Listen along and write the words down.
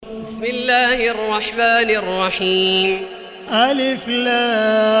بسم الله الرحمن الرحيم. ألف لام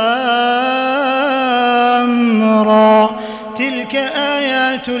را تلك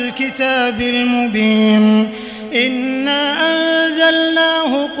آيات الكتاب المبين إنا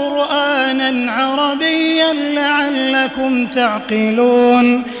أنزلناه قرآنا عربيا لعلكم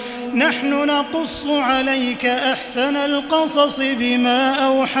تعقلون نحن نقص عليك أحسن القصص بما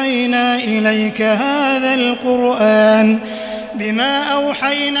أوحينا إليك هذا القرآن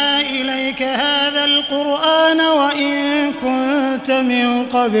وإن كنت من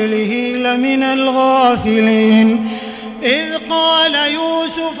قبله لمن الغافلين إذ قال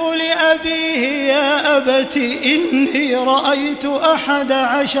يوسف لأبيه يا أبت إني رأيت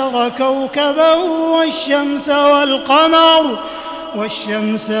 11 كوكبا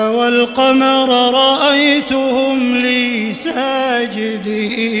والشمس والقمر رأيتهم لي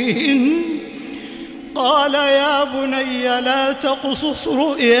ساجدين قال يا بني لا تقصص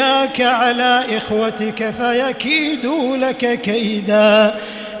رؤياك على إخوتك فيكيدوا لك كيدا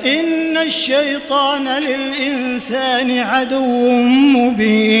إن الشيطان للإنسان عدو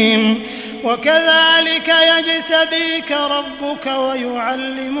مبين وكذلك يجتبيك ربك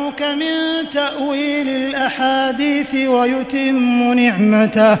ويعلمك من تأويل الأحاديث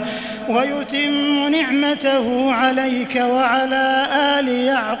ويتم نعمته عليك وعلى آل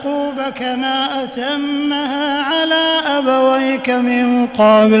يعقوب كما أتمها على أبويك من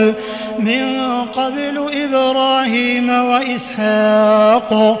قبل إبراهيم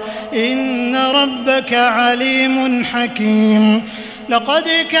وإسحاق إن ربك عليم حكيم لقد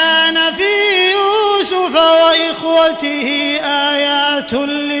كان في يوسف وإخوته آيات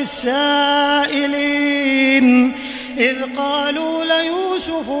للسائلين إذ قالوا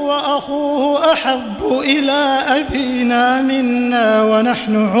ليوسف وأخوه أحب إلى أبينا منا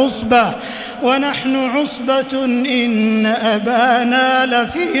ونحن عصبة إن أبانا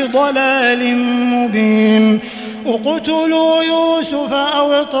لفي ضلال مبين اقتلوا يوسف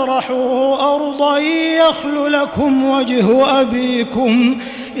أو اطرحوه أرضا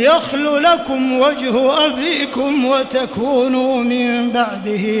يخل لكم وجه أبيكم وتكونوا من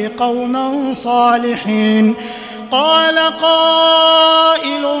بعده قوما صالحين قال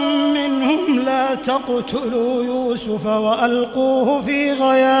قائل منهم لا تقتلوا يوسف وألقوه في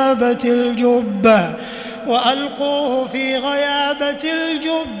غيابة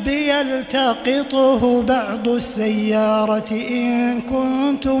الجب يلتقطه بعض السيارة إن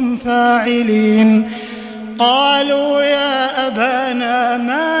كنتم فاعلين قالوا يا أبانا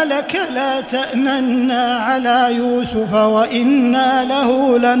ما لك لا تأمنا على يوسف وإنا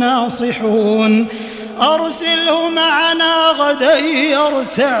له لناصحون أرسله معنا غدا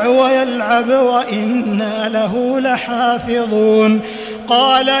يرتع ويلعب وإنا له لحافظون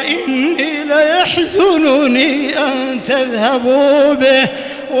قال إني ليحزنني أن تذهبوا به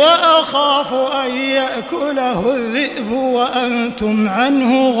وأخاف أن يأكله الذئب وأنتم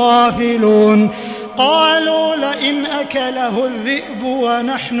عنه غافلون قالوا لئن أكله الذئب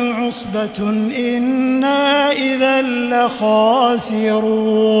ونحن عصبة إنا إذا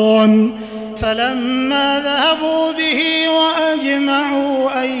لخاسرون فلما ذهبوا به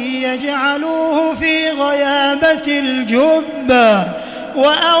وأجمعوا أن يجعلوه في غيابة الجب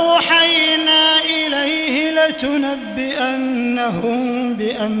وأوحينا إليه لتنبئنهم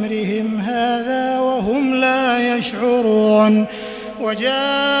بأمرهم هذا وهم لا يشعرون وجاءوا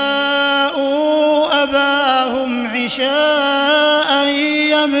أباهم عشاء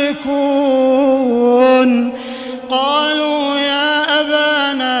يبكون قالوا يا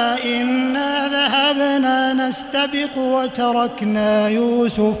أبانا إنا ذهبنا نستبق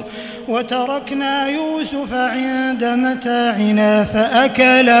وتركنا يوسف عند متاعنا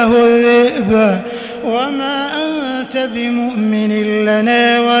فأكله الذئب وما أنت بمؤمن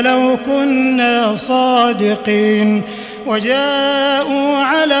لنا ولو كنا صادقين وجاءوا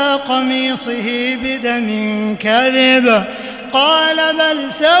على قميصه بدم كذب قال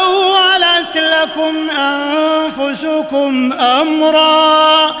بل سولت لكم أنفسكم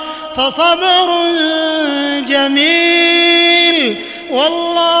أمرا فصبر جميل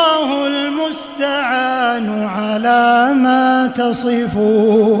والله المستعان على ما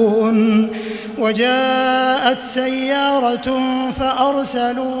تصفون وجاءت سيارة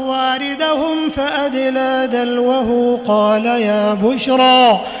فأرسلوا واردهم فأدلى دلوه قال يا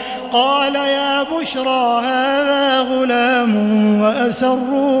بشرى هذا غلام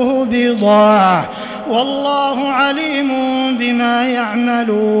وأسروه بضاعة والله عليم بما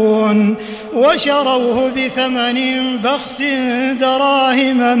يعملون وشروه بثمن بخس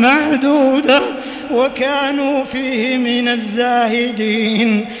دراهم معدودة وكانوا فيه من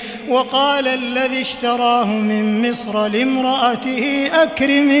الزاهدين وقال الذي اشتراه من مصر لامرأته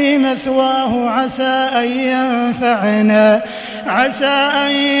أكرمي مثواه عسى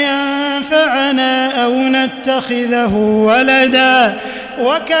أن ينفعنا أو نتخذه ولدا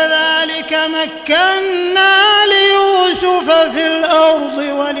وكذلك مكنا ليوسف في الأرض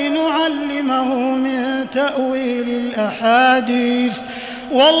ولنعلمه من تأويل الأحاديث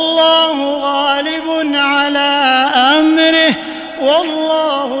والله غالب على أمره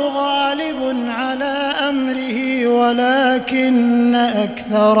ولكن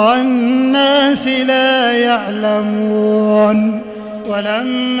أكثر الناس لا يعلمون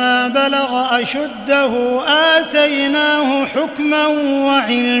ولما بلغ أشده آتيناه حكما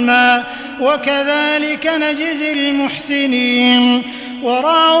وعلما وكذلك نجزي المحسنين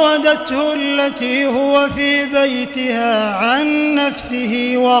وراودته التي هو في بيتها عن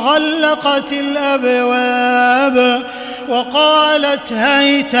نفسه وغلقت الأبواب وقالت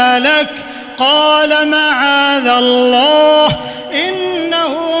هيت لك قال معاذ الله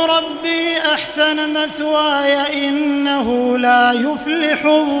إنه ربي أحسن مثواي إنه لا يفلح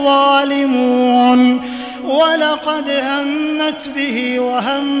الظالمون ولقد همت به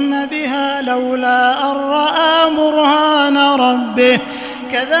وهم بها لولا أن رأى برهان ربه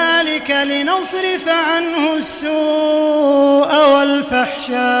كذلك لنصرف عنه السوء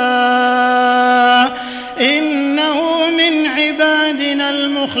والفحشاء إنه من عبادنا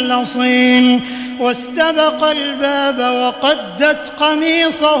المخلصين واستبق الباب وقدت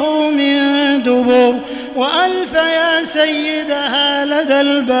قميصه من دبر وألف يا سيدها لدى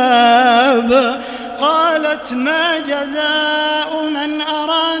الباب قالت ما جزاء من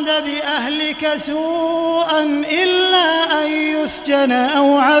أراد بأهلك سوءا إلا أن يسجن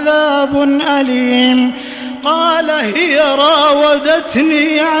أو عذاب أليم قال هي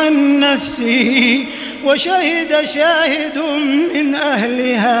راودتني عن نفسي وشهد شاهد من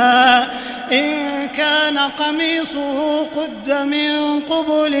أهلها إن كان قميصه قد من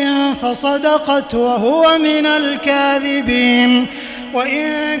قبل فصدقت وهو من الكاذبين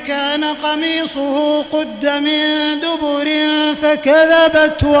وإن كان قميصه قد من دبر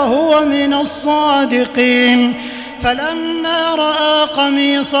فكذبت وهو من الصادقين فلما رأى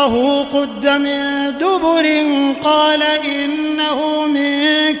قميصه قد من دبر قال إنه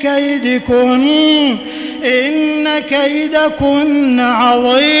من كيدكن إن كيدكن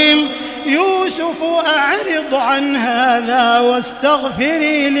عظيم يوسف أعرض عن هذا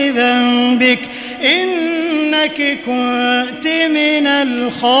واستغفري لذنبك إنك كنت من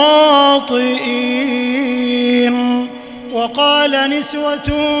الخاطئين وقال نسوة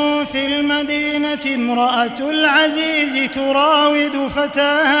في المدينة امرأة العزيز تراود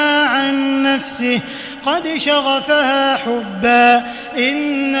فتاها عن نفسه قد شغفها حبا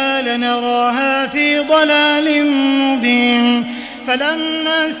إنا لنراها في ضلال مبين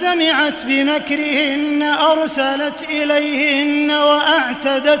فلما سمعت بمكرهن أرسلت إليهن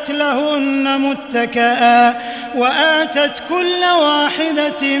وأعتدت لهن متكئا وآتت كل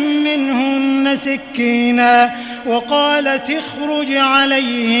واحدة منهن سكينا وقالت اخرج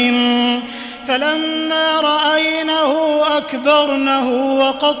عليهم فلما رأينه أكبرنه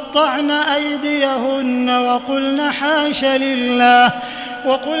وقطعن أيديهن وقلن حاش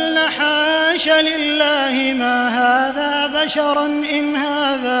لله ما هذا بشرا إن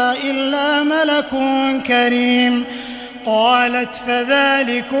هذا إلا ملك كريم قالت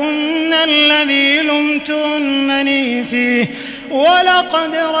فذلكن الذي لمتنني فيه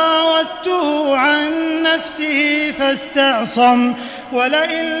ولقد راودته عن نفسه فاستعصم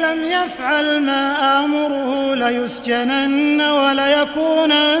ولئن لم يفعل ما آمره ليسجنن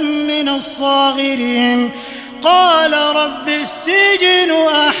وليكونن من الصاغرين قال رب السجن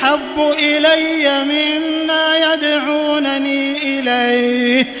أحب إلي مما يدعونني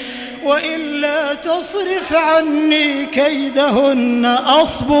إليه وإلا تصرف عني كيدهن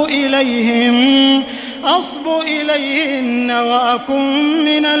أصب إليهن وأكن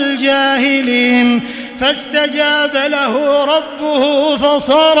من الجاهلين فاستجاب له ربه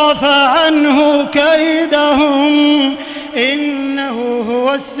فصرف عنه كيدهم إنه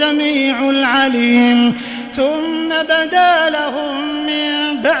هو السميع العليم ثم بدا لهم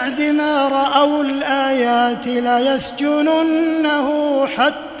من بعد ما رأوا الآيات ليسجننه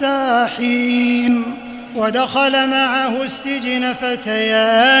حتى حين ودخل معه السجن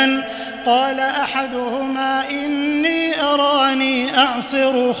فتيان قال أحدهما إني أراني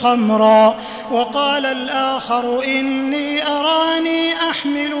أعصر خمرا وقال الآخر إني أراني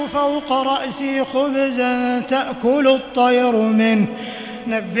أحمل فوق رأسي خبزا تأكل الطير منه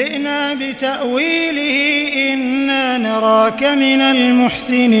نبئنا بتأويله إنا نراك من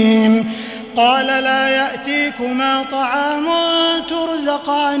المحسنين قال لا يأتيكما طعام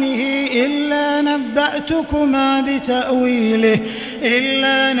ترزقانه إلا نبأتكما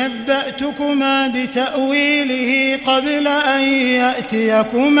بتأويله قبل أن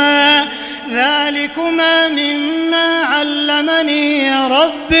يأتيكما ذلكما مما علمني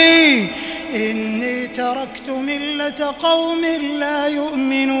ربي إني تركت ملة قوم لا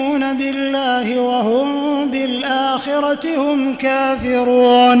يؤمنون بالله وهم بالآخرة هم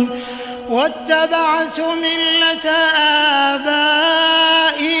كافرون واتبعت ملة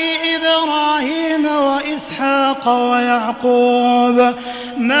آبائي إبراهيم وإسحاق ويعقوب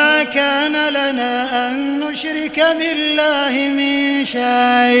ما كان لنا أن نشرك بالله من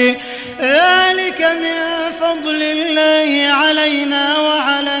شيء ذلك من فضل الله علينا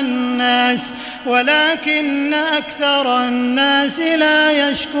وعلى الناس ولكن أكثر الناس لا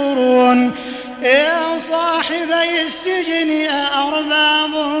يشكرون يا صاحبي السجن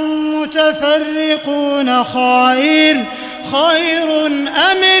أأرباب متفرقون خير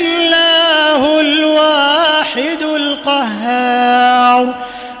أم الله الواحد القهار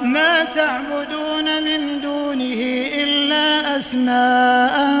ما تعبدون من دونه إلا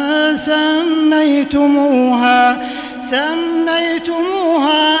أسماء سميتموها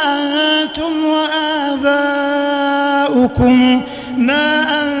أنتم وآباؤكم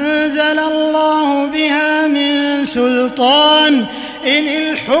ما أنزل الله بها من سلطان إن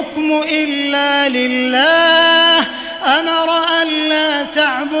الحكم إلا لله أمر أن لا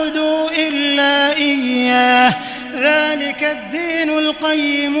تعبدوا إلا إياه ذلك الدين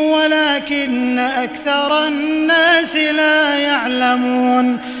القيم ولكن أكثر الناس لا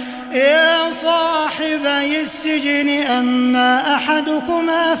يعلمون يا صاحبي السجن أما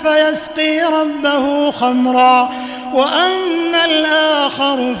أحدكما فيسقي ربه خمرا وأما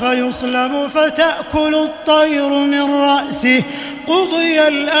الآخر فيصلب فتأكل الطير من رأسه قضي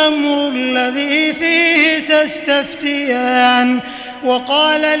الأمر الذي فيه تستفتيان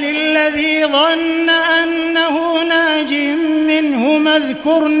وقال للذي ظن أنه ناج منهما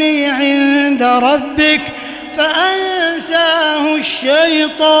اذكرني عند ربك فأنساه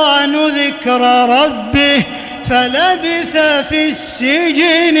الشيطان ذكر ربه فلبث في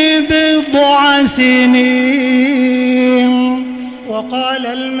السجن بضع سنين وقال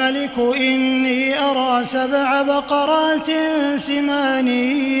الملك إني أرى 7 بقرات سمان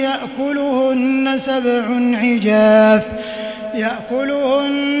يأكلهن 7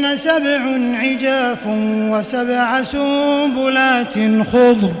 عجاف و7 سنبلات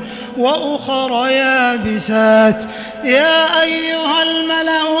خضر وأخر يابسات يا أيها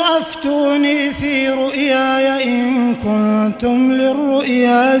الملأ أفتوني في رؤياي إن كنتم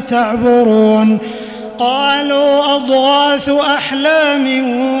للرؤيا تعبرون قالوا أضغاث أحلام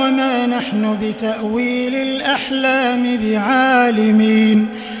وما نحن بتأويل الأحلام بعالمين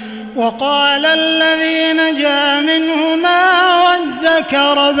وقال الذي نجا منهما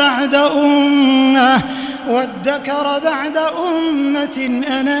وادكر بعد أمة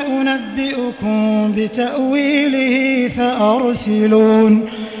أنا أنبئكم بتأويله فأرسلون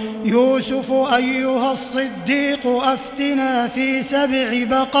يوسف أيها الصديق أفتنا في 7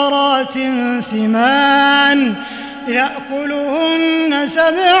 بقرات سمان يأكلهن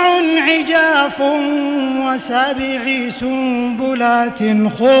 7 عجاف و7 سنبلات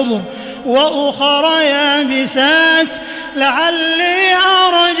خضر وأخر يابسات لعلي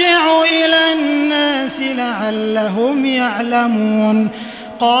أرجع إلى الناس لعلهم يعلمون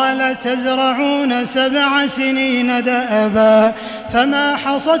قال تزرعون 7 سنين دأبا فما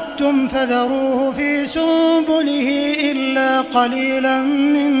حصدتم فذروه في سنبله إلا قليلا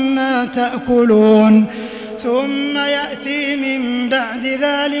مما تأكلون ثم يأتي من بعد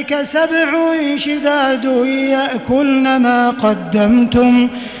ذلك 7 شداد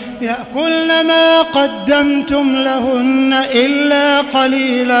يأكلن ما قدمتم لهن إلا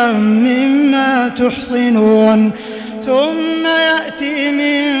قليلا مما تحصنون ثم يأتي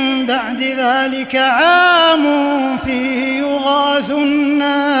من بعد ذلك عام فيه يغاث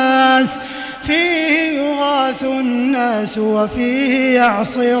الناس وفيه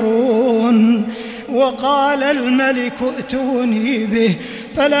يعصرون وقال الملك ائتوني به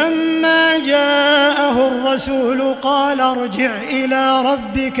فلما جاءه الرسول قال ارجع إلى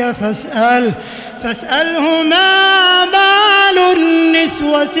ربك فاسأله ما بال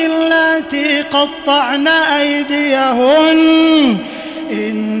النسوة اللاتي قطعن أيديهن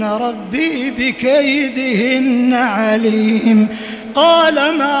إن ربي بكيدهن عليم قال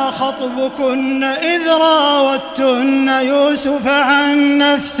ما خطبكن إذ راوتن يوسف عن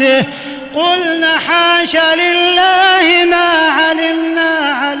نفسه قلنا حاش لله ما علمنا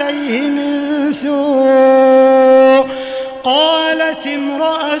عليه من سوء قالت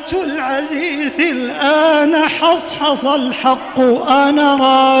امرأة العزيز الآن حصحص الحق أنا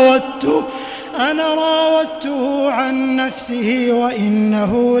راودته عن نفسه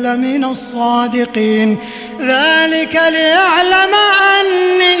وإنه لمن الصادقين ذلك ليعلم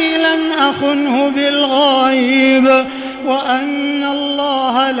أني لم أخنه بالغيب وأن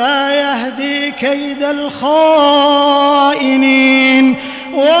الله لا يهدي كيد الخائنين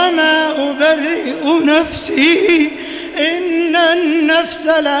وما أبرئ نفسي إن النفس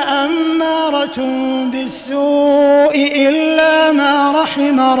لأمارة بالسوء إلا ما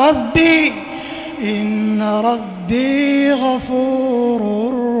رحم ربي إن ربي غفور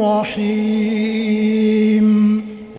رحيم.